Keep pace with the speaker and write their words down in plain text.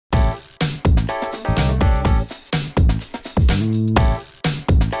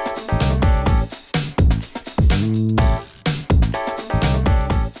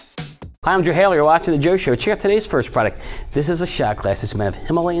Hi, I'm Joe Haley. You're watching The Joe Show. Check out today's first product. This is a shot glass. It's made of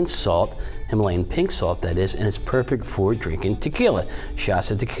Himalayan salt, Himalayan pink salt that is, and it's perfect for drinking tequila.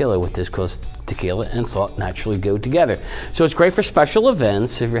 Shots of tequila with this close tequila and salt naturally go together. So it's great for special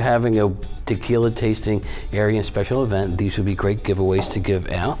events. If you're having a tequila tasting area and special event, these would be great giveaways to give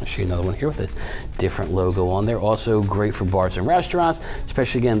out. I'll show you another one here with a different logo on there. Also great for bars and restaurants,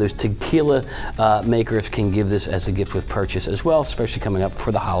 especially again, those tequila makers can give this as a gift with purchase as well, especially coming up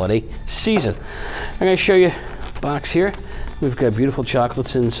for the holiday season. I'm going to show you a box here. We've got beautiful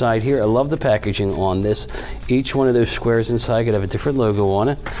chocolates inside here. I love the packaging on this. Each one of those squares inside could have a different logo on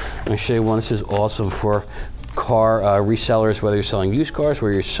it. I'm going to show you one. This is awesome for car resellers, whether you're selling used cars,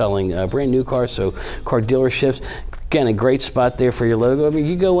 whether you're selling brand new cars, so car dealerships. Again, a great spot there for your logo. I mean,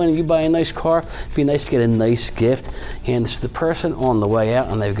 you go in and you buy a nice car, it'd be nice to get a nice gift. Hand this to the person on the way out,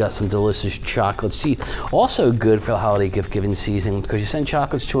 and they've got some delicious chocolates. See, also good for the holiday gift giving season, because you send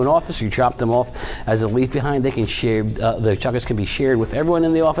chocolates to an office, you drop them off as a leaf behind. They can share, the chocolates can be shared with everyone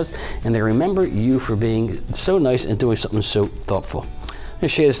in the office, and they remember you for being so nice and doing something so thoughtful. I'm going to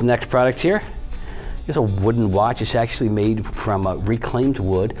show you this next product here. It's a wooden watch. It's actually made from reclaimed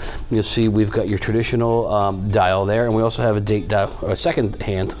wood. You'll see we've got your traditional dial there, and we also have a date dial, a second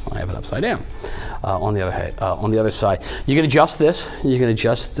hand. I have it upside down on the other side. You can adjust this. You can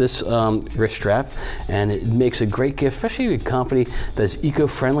adjust this wrist strap, and it makes a great gift, especially if you're a company that's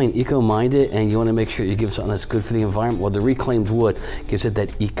eco-friendly and eco-minded, and you want to make sure you give something that's good for the environment. Well, the reclaimed wood gives it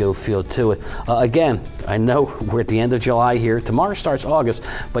that eco feel to it. Again, I know we're at the end of July here. Tomorrow starts August,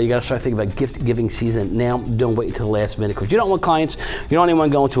 but you got to start thinking about gift giving season now. Don't wait until the last minute, because you don't want clients, you don't want anyone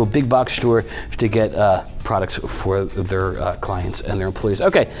going to a big box store to get products for their clients and their employees.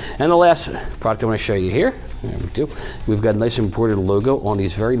 Okay, and the last product I want to show you here. There we do. We've got a nice embroidered logo on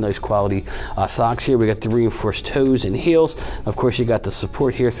these very nice quality socks here. We got the reinforced toes and heels. Of course, you got the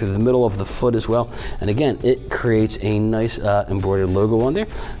support here through the middle of the foot as well. And again, it creates a nice embroidered logo on there.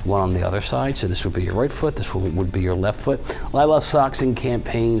 One on the other side. So this would be your right foot. This one would be your left foot. I love socks and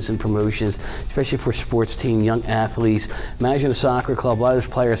campaigns and promotions, especially for sports team, young athletes. Imagine a soccer club. A lot of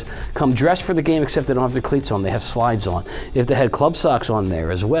those players come dressed for the game, except they don't have their cleats on. They have slides on. If they had club socks on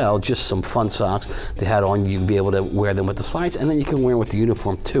there as well, just some fun socks they had on, you'd be able to wear them with the slides, and then you can wear them with the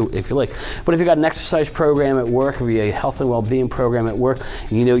uniform too if you like. But if you've got an exercise program at work, or a health and well-being program at work,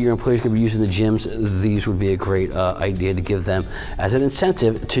 and you know your employees going to be using the gyms, these would be a great idea to give them as an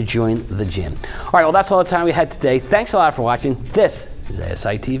incentive to join the gym. All right, well, that's all the time we had today. Thanks a lot for watching. This is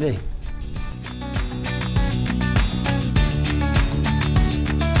ASI TV.